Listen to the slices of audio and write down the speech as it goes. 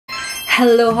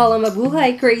Hello, hola,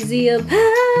 mabuhay, crazy Abangas!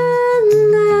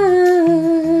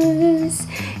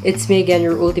 It's me again,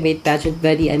 your ultimate pageant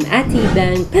buddy. I'm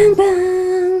Atebang, bang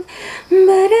bang,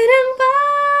 badadang bang.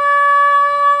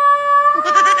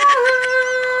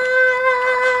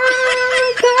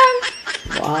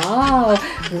 Wow!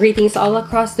 Greetings all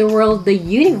across the world, the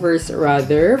universe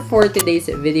rather. For today's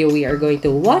video, we are going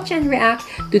to watch and react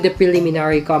to the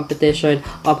preliminary competition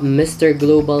of Mr.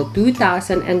 Global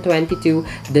 2022,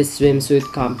 the swimsuit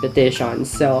competition.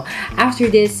 So after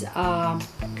this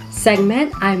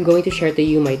segment, I'm going to share to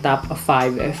you my top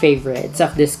 5 favorites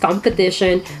of this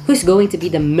competition, who's going to be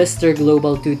the Mr.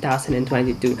 Global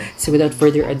 2022. So without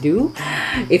further ado,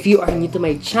 if you are new to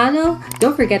my channel,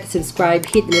 don't forget to subscribe,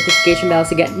 hit the notification bell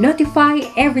to get notified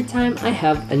every time I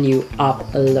have a new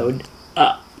upload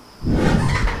up.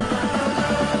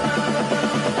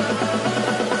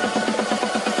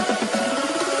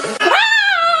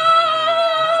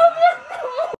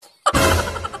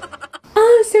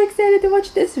 I'm so excited to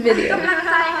watch this video. Swimwear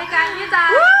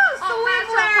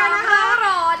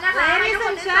นะคะ Ladies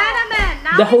and gentlemen,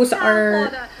 now The hosts it's time are-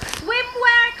 for the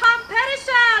swimwear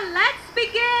competition. Let's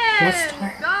begin. Let's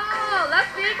start. Go.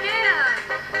 Let's begin.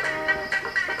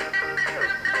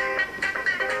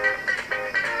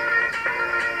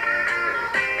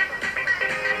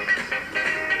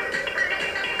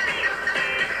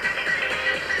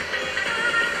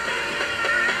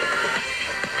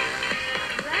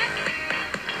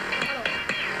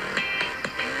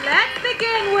 Let's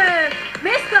begin with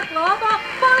Mr. Global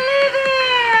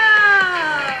Bolivia.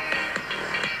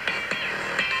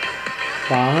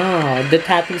 Wow, the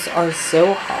tattoos are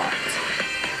so hot.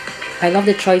 I love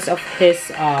the choice of his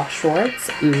shorts,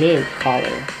 mint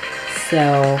color.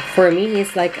 So for me,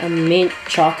 it's like a mint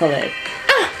chocolate.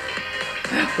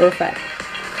 Perfect.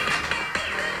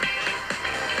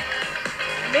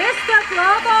 Mr.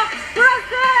 Global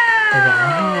Brazil.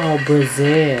 Wow,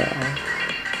 Brazil.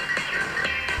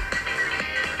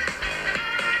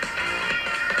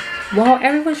 Wow,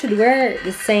 everyone should wear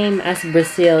the same as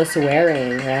Brazil's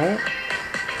wearing, right?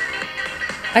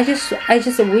 I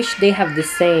just wish they have the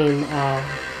same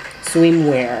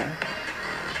swimwear.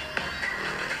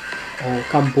 Oh,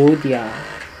 Cambodia.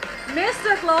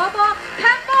 Mr. Global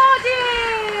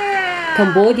Cambodia.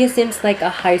 Cambodia seems like a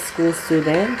high school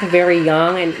student, very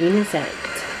young and innocent.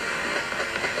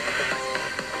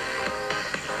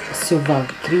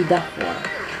 Suvagrida.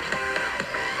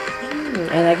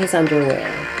 I like his underwear.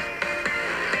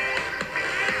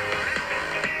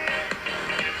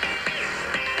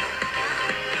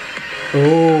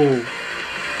 Oh.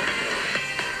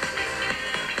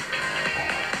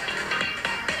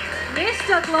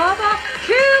 Mr. Global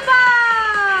Cuba.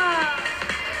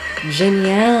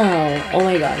 Genial. Oh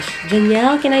my gosh.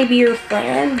 Genial, can I be your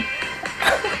friend?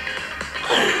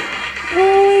 Oh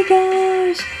my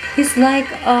gosh. He's like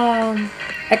a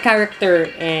character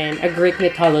in a Greek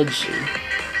mythology.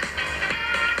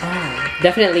 Oh,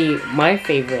 definitely my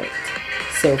favorite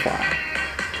so far.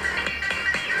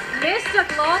 Mr.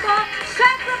 Global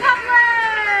Czech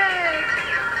Republic.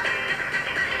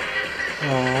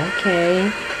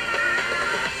 Okay.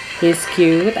 He's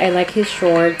cute. I like his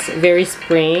shorts. Very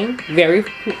spring. Very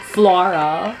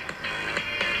floral.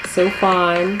 So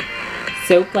fun.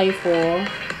 So playful.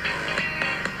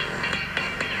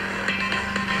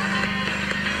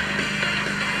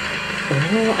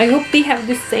 Oh, I hope they have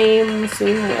the same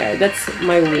swimwear. That's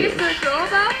my wish. Mr.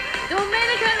 Global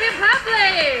Dominican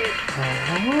Republic.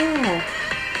 Oh.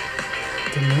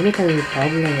 Dominican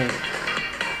Republic.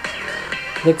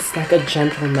 Looks like a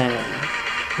gentleman.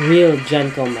 Real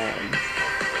gentleman.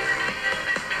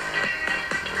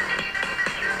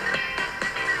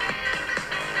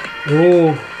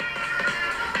 Oh.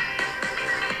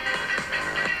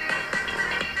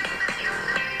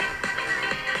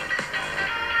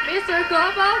 Mr.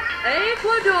 Global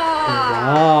Ecuador.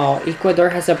 Wow, Ecuador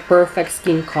has a perfect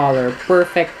skin color,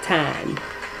 perfect tan.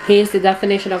 He is the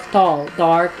definition of tall,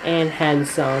 dark, and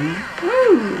handsome.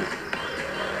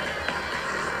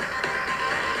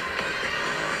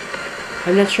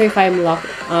 I'm not sure if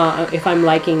I'm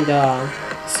liking the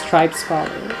stripes color.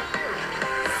 Mr.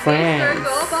 France.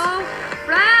 Global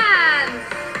France.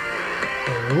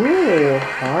 Ooh,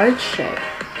 heart shape.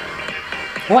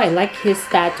 Oh, I like his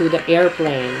tattoo, the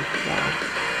airplane. Wow,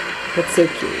 that's so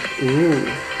cute. Ooh.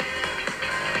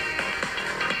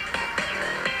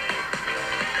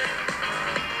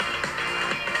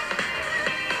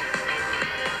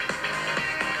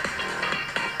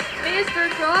 Mr.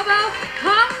 Global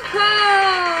Hong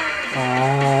Kong.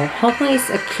 Oh, Hong Kong is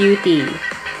a cutie.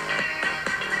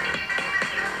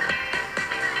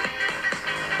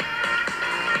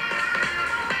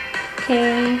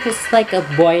 Okay, he's like a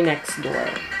boy next door.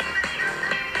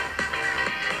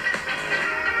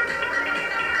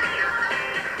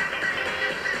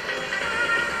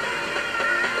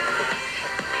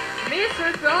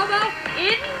 Mr. Global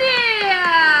India.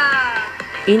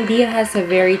 India has a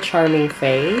very charming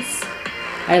face.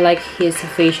 I like his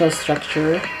facial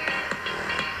structure.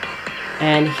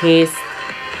 And his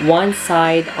one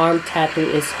side arm tattoo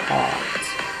is hot.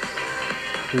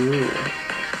 Ooh.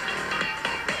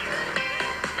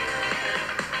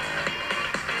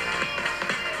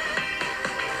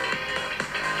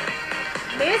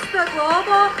 Mr.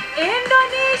 Global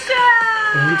Indonesia.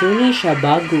 Indonesia,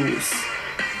 bagus.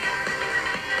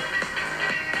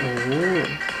 Oh,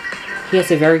 he has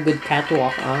a very good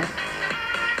catwalk, huh?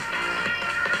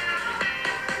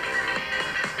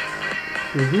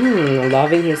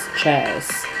 Loving his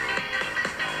chest.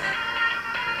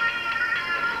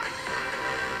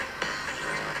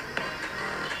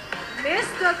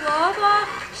 Mr. Global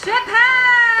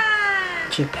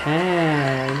Japan.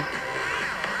 Japan.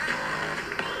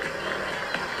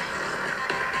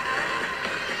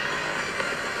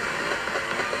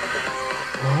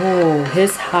 Oh,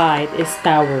 his height is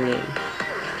towering.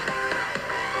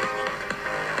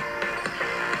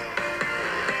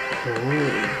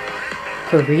 Oh,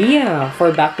 Korea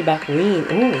for back-to-back win.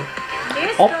 Oh,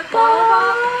 Mr.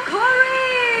 Global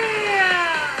Korea.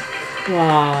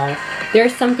 wow.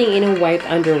 There's something in a white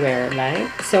underwear,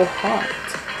 like so hot.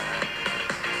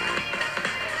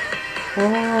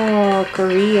 Oh,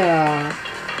 Korea.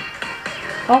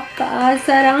 Oppa,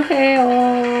 사랑해요.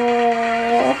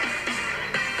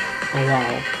 Oh,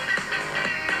 wow.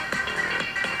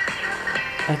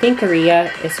 I think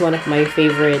Korea is one of my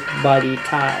favorite body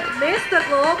type. Mr.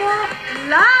 Global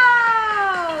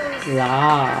Laos.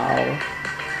 Wow.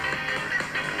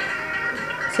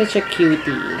 Such a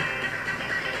cutie.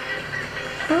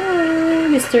 Hi,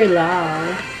 Mr.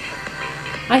 Lau.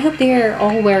 I hope they're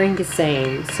all wearing the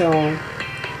same, so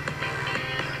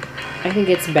I think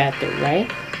it's better, right?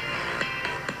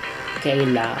 Okay,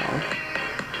 Lau.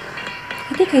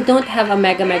 I think I don't have a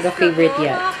mega favorite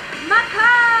yet.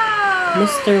 Macau.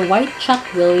 Mr. White Chuck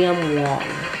William Wong.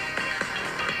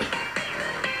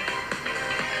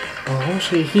 Oh,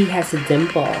 he has a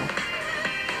dimple.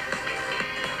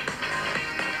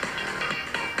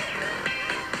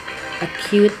 A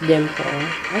cute dimple.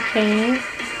 Okay.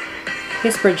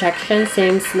 His projection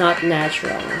seems not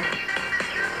natural.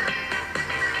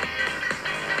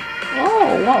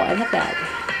 Oh, wow, I love that.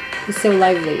 He's so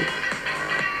lively.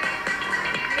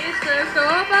 Mr.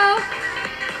 Global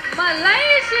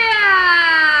Malaysia.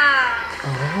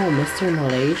 Oh, Mr.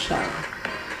 Malaysia.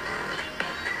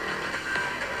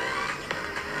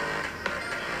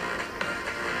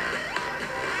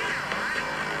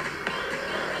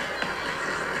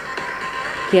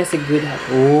 He has a good hat.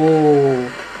 Oh,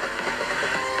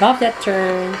 love that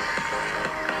turn.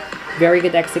 Very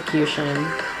good execution.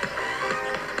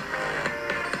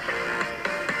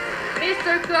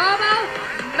 Mr. Global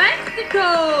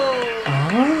Mexico.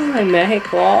 Ah,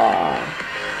 Mexico.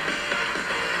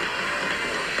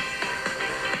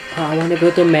 Oh, I want to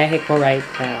go to Mexico right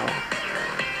now.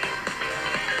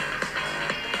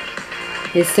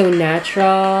 He's so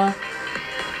natural,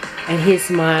 and his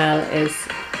smile is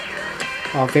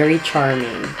very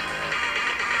charming.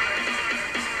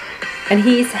 And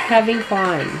he's having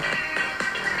fun.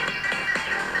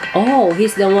 Oh,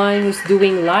 he's the one who's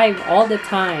doing live all the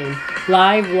time.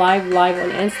 Live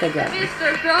on Instagram.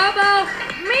 Mr. Global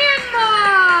Myanmar.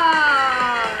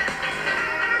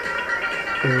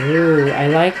 Ooh, I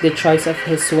like the choice of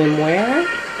his swimwear.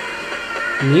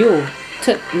 New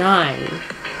𝙤𝙬𝙞𝙤.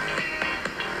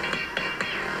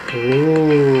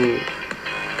 Ooh.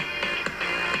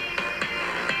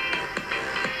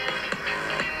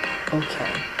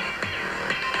 Okay.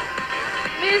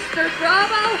 Mr.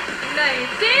 Global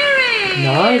Nigeria.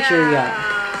 Nigeria.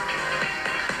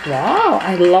 Wow,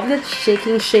 I love that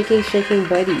shaking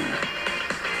body.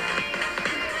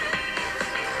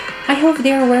 I hope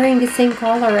they're wearing the same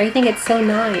color. I think it's so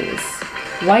nice.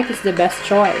 White is the best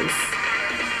choice.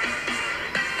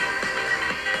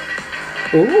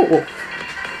 Ooh.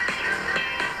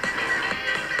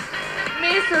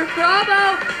 Mr.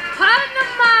 Global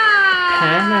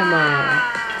Panama.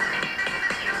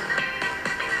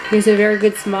 He has a very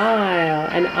good smile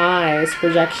and eyes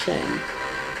projection.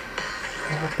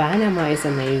 Oh, Panama is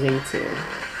amazing too.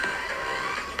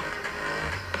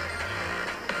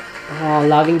 Oh,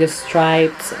 loving the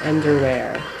stripes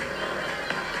underwear.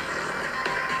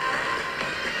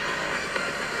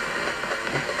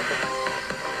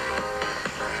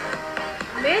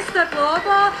 Mr.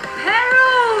 Global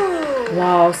Peru.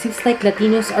 Wow, seems like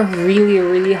Latinos are really,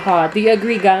 really hot. Do you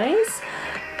agree, guys?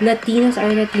 Latinos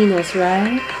are Latinos,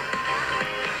 right?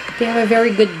 They have a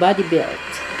very good body build.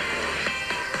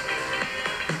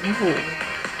 Ooh.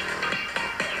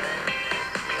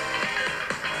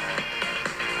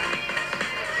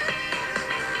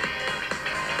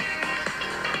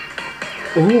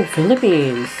 Oh,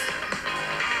 Philippines.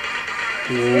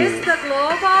 It's the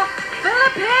global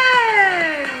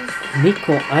Philippines.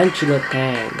 Nico Angelo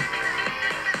Tang.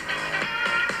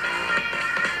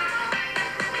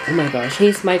 Oh my gosh,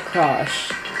 he's my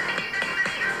crush.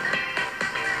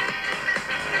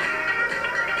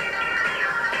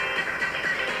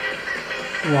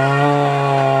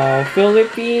 Wow,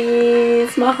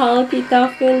 Philippines! Mahal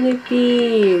kita,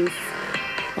 Philippines!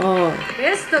 Oh.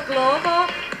 It's the global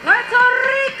Puerto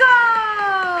Rico.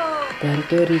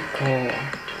 Puerto Rico.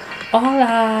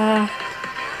 Hola!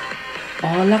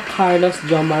 Hola, Carlos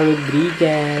Joma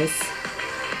Rodriguez.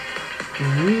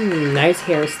 Nice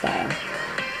hairstyle.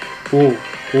 Oh,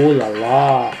 oh la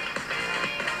la.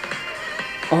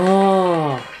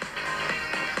 Oh.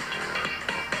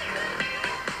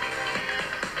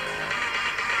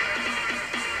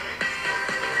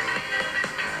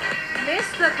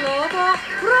 Mr. Global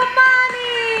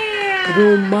Romania.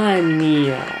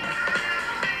 Romania.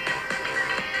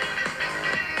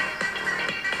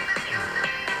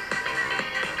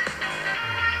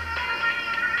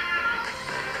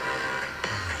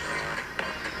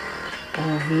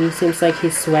 Oh, he seems like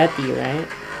he's sweaty, right?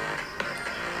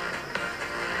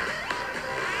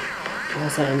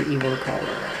 That's an uneven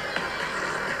color.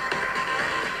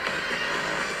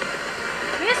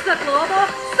 Mr. Global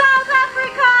South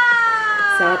Africa.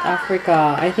 South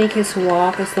Africa. I think his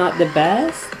walk is not the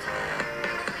best.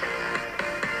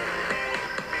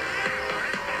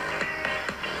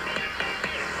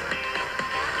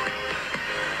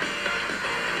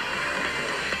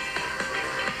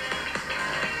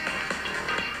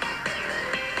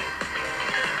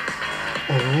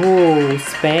 Oh,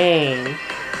 Spain.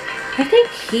 I think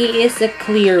he is a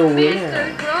clear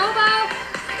winner. Mr. Global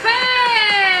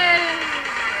Spain.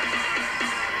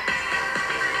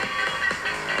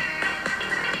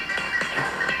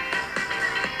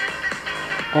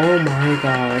 Oh my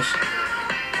gosh.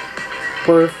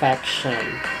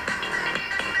 Perfection.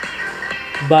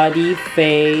 Body,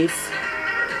 face,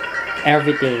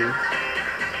 everything.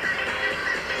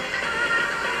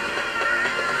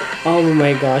 Oh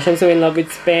my gosh, I'm so in love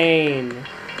with Spain. Mr.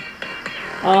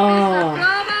 Oh,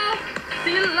 Global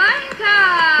Sri Lanka.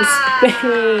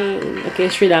 Spain. Okay,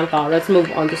 Sri Lanka. Let's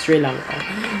move on to Sri Lanka.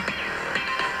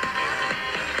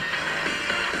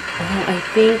 Oh, I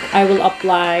think I will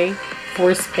apply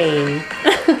for Spain.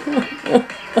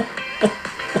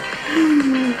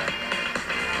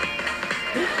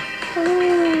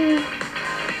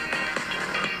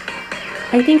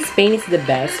 I think Spain is the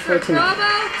best for Mr. tonight. Global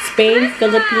Spain,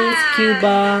 Philippines, Switzerland.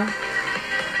 Cuba,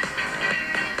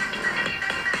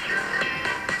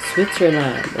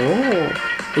 Switzerland. Oh,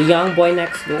 the young boy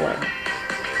next door.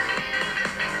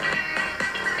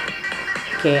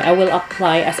 Okay, I will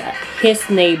apply as his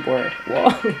neighbor.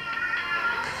 Whoa.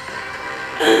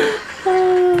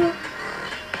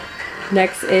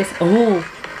 Next is, oh,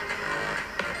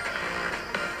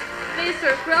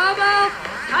 Mr. Global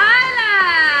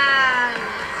Thailand.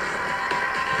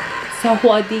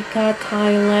 Sawadika,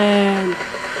 Thailand.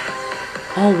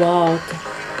 Oh wow,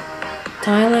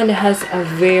 Thailand has a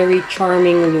very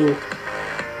charming look.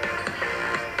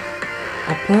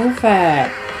 Oh,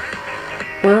 perfect.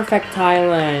 Perfect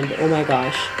Thailand. Oh my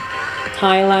gosh.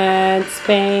 Thailand,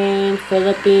 Spain,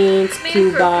 Philippines, Mr.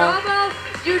 Cuba. Global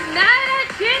United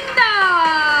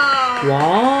Kingdom.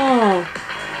 Wow.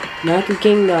 United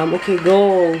Kingdom. Okay,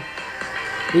 go.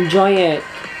 Enjoy it.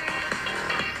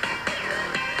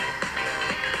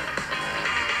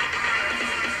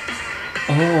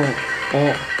 Oh,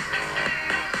 oh.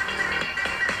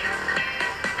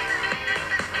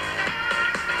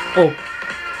 Oh.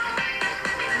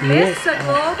 Yes. Mr.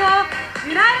 Global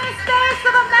United States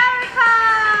of America.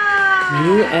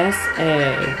 USA.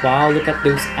 Wow, look at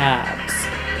those abs.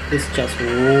 It's just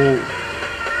whoa.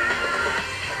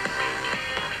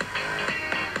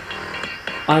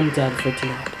 I'm done for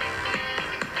tonight.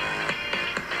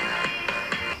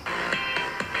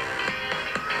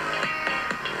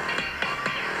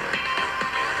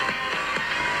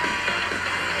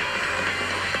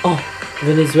 Oh,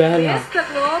 Venezuela. Mr.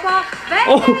 Global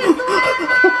Oh. Venezuela.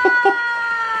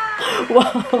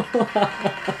 Wow.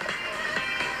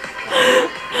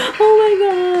 Oh my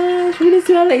gosh.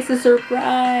 Venezuela is a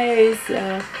surprise.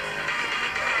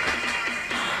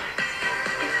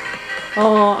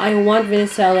 Oh, I want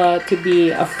Venezuela to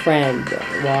be a friend.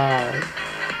 Wow.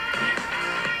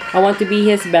 I want to be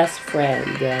his best friend.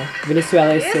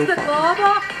 Venezuela is so Is the fun.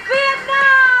 global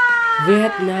Vietnam?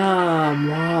 Vietnam.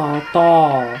 Wow.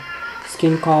 Tall.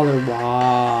 Skin color.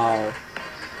 Wow.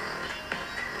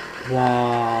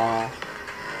 Wow.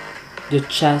 The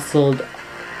chiseled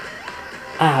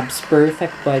abs.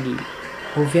 Perfect body.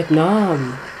 Oh,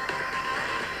 Vietnam.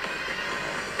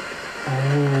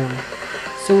 Oh.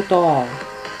 So tall.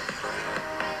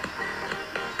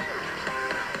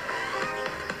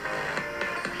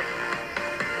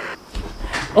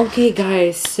 Okay,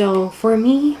 guys. So, for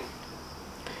me,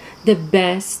 the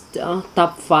best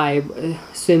top 5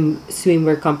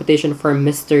 swimwear competition for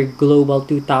Mr. Global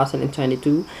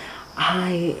 2022.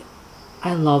 I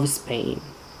love Spain.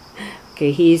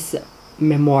 Okay, he's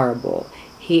memorable.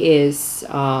 He is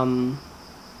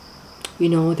you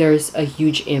know, there's a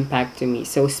huge impact to me.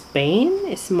 So Spain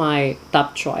is my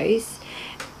top choice,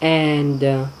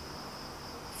 and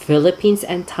Philippines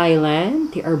and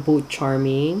Thailand, they are both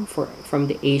charming from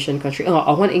the Asian country. Oh,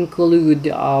 I want to include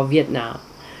Vietnam.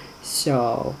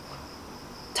 So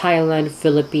Thailand,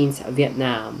 Philippines,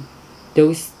 Vietnam,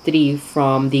 those 3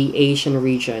 from the Asian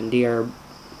region, they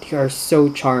are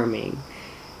so charming.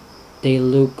 They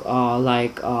look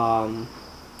like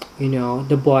you know,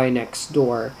 the boy next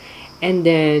door. And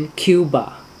then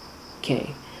Cuba.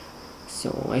 Okay,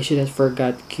 so I should have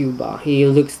forgot Cuba. He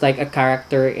looks like a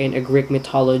character in a Greek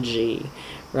mythology,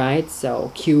 right?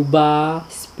 So Cuba,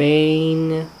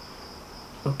 Spain,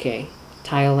 okay,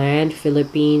 Thailand,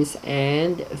 Philippines,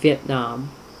 and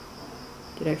Vietnam.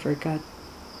 Did I forget?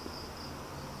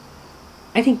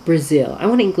 I think Brazil. I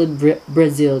want to include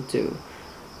Brazil too.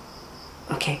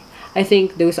 Okay, I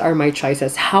think those are my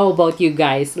choices. How about you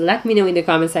guys? Let me know in the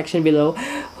comment section below.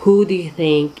 Who do you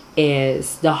think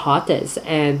is the hottest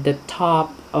and the top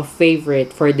of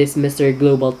favorite for this Mr.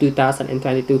 Global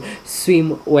 2022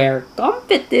 swimwear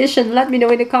competition? Let me know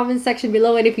in the comment section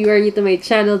below. And if you are new to my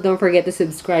channel, don't forget to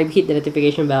subscribe, hit the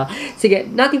notification bell to get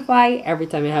notified every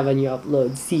time I have a new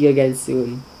upload. See you again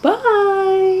soon. Bye!